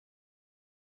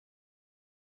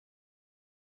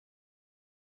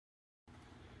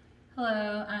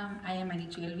Hello, I am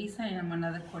Wenatchee and I'm one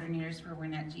of the coordinators for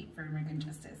Wenatchee for Immigrant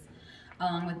Justice,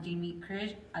 along with Jamie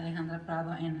Krish, Alejandra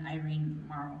Prado, and Irene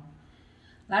Morrow.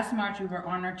 Last March, we were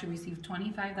honored to receive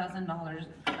 $25,000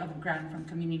 of a grant from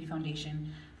Community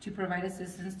Foundation to provide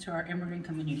assistance to our immigrant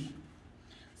community,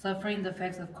 suffering the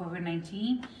effects of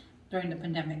COVID-19 during the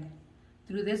pandemic.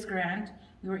 Through this grant,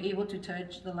 we were able to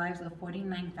touch the lives of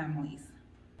 49 families.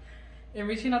 In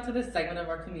reaching out to this segment of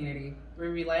our community, we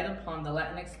relied upon the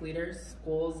Latinx leaders,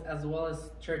 schools, as well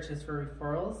as churches for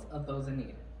referrals of those in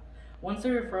need. Once a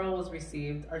referral was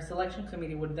received, our selection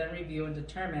committee would then review and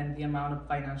determine the amount of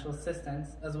financial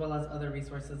assistance, as well as other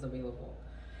resources available.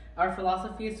 Our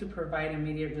philosophy is to provide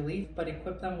immediate relief, but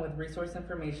equip them with resource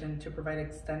information to provide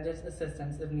extended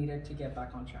assistance if needed to get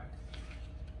back on track.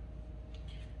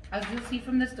 As you'll see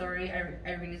from the story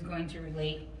Irene is going to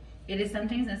relate, it is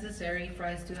sometimes necessary for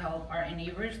us to help our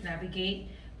neighbors navigate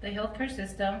the healthcare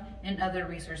system and other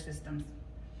resource systems.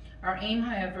 Our aim,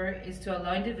 however, is to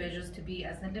allow individuals to be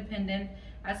as independent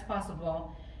as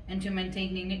possible and to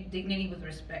maintain dignity with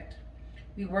respect.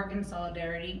 We work in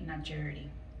solidarity, not charity.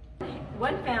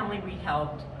 One family we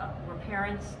helped were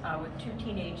parents with 2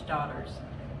 teenage daughters.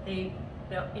 The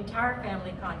entire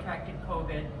family contracted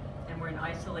COVID and were in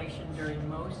isolation during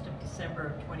most of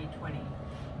December of 2020.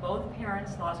 Both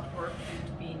parents lost work due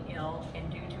to being ill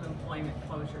and due to employment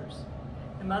closures.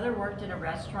 The mother worked in a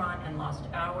restaurant and lost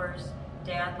hours.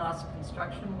 Dad lost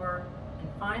construction work. And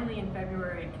finally, in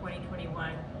February of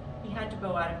 2021, he had to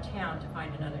go out of town to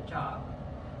find another job.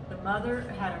 The mother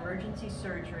had emergency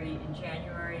surgery in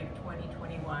January of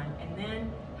 2021 and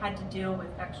then had to deal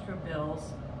with extra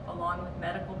bills along with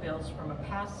medical bills from a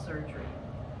past surgery.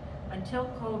 Until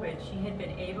COVID, she had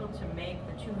been able to make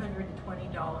the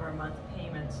 $220 a month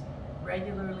payments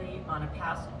regularly on a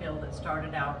past bill that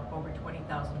started out over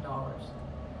 $20,000.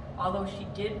 Although she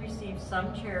did receive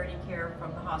some charity care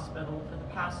from the hospital for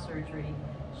the past surgery,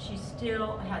 she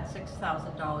still had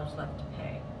 $6,000 left to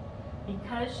pay.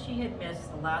 Because she had missed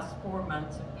the last 4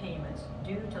 months of payments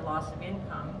due to loss of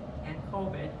income and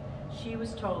COVID, she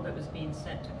was told it was being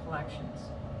sent to collections.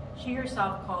 She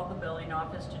herself called the billing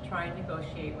office to try and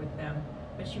negotiate with them,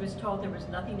 but she was told there was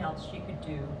nothing else she could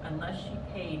do unless she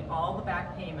paid all the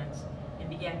back payments and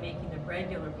began making the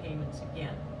regular payments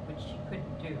again, which she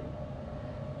couldn't do.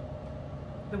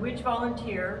 The WIDGE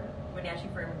volunteer, Wenatchee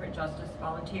for Immigrant Justice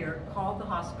volunteer, called the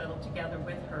hospital together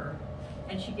with her,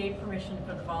 and she gave permission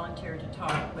for the volunteer to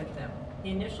talk with them. The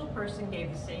initial person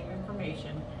gave the same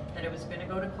information, that it was going to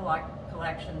go to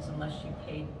collections unless she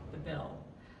paid the bill.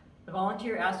 The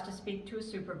volunteer asked to speak to a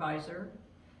supervisor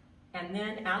and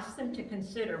then asked them to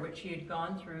consider what she had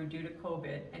gone through due to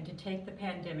COVID and to take the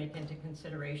pandemic into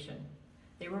consideration.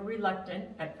 They were reluctant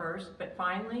at first, but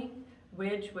finally,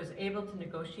 WIDGE was able to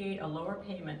negotiate a lower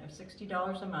payment of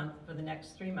 $60 a month for the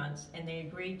next 3 months, and they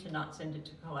agreed to not send it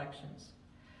to collections.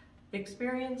 The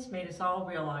experience made us all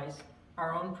realize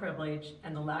our own privilege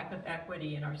and the lack of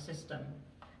equity in our system.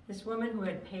 This woman who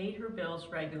had paid her bills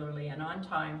regularly and on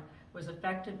time was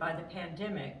affected by the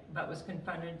pandemic, but was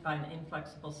confronted by an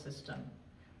inflexible system.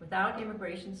 Without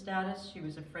immigration status, she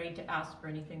was afraid to ask for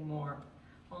anything more.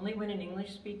 Only when an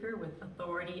English speaker with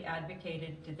authority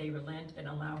advocated did they relent and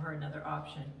allow her another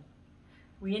option.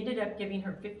 We ended up giving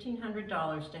her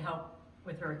 $1,500 to help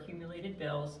with her accumulated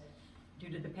bills due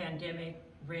to the pandemic,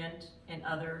 rent, and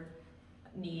other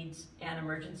needs, and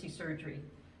emergency surgery.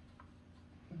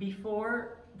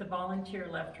 Before the volunteer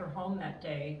left her home that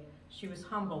day, she was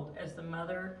humbled as the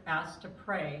mother asked to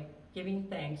pray, giving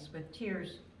thanks with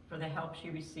tears for the help she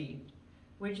received,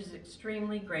 which is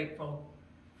extremely grateful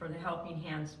for the Helping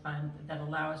Hands Fund that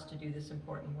allow us to do this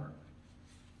important work.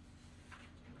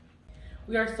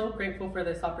 We are so grateful for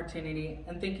this opportunity,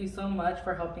 and thank you so much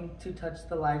for helping to touch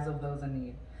the lives of those in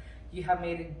need. You have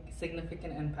made a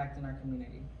significant impact in our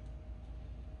community.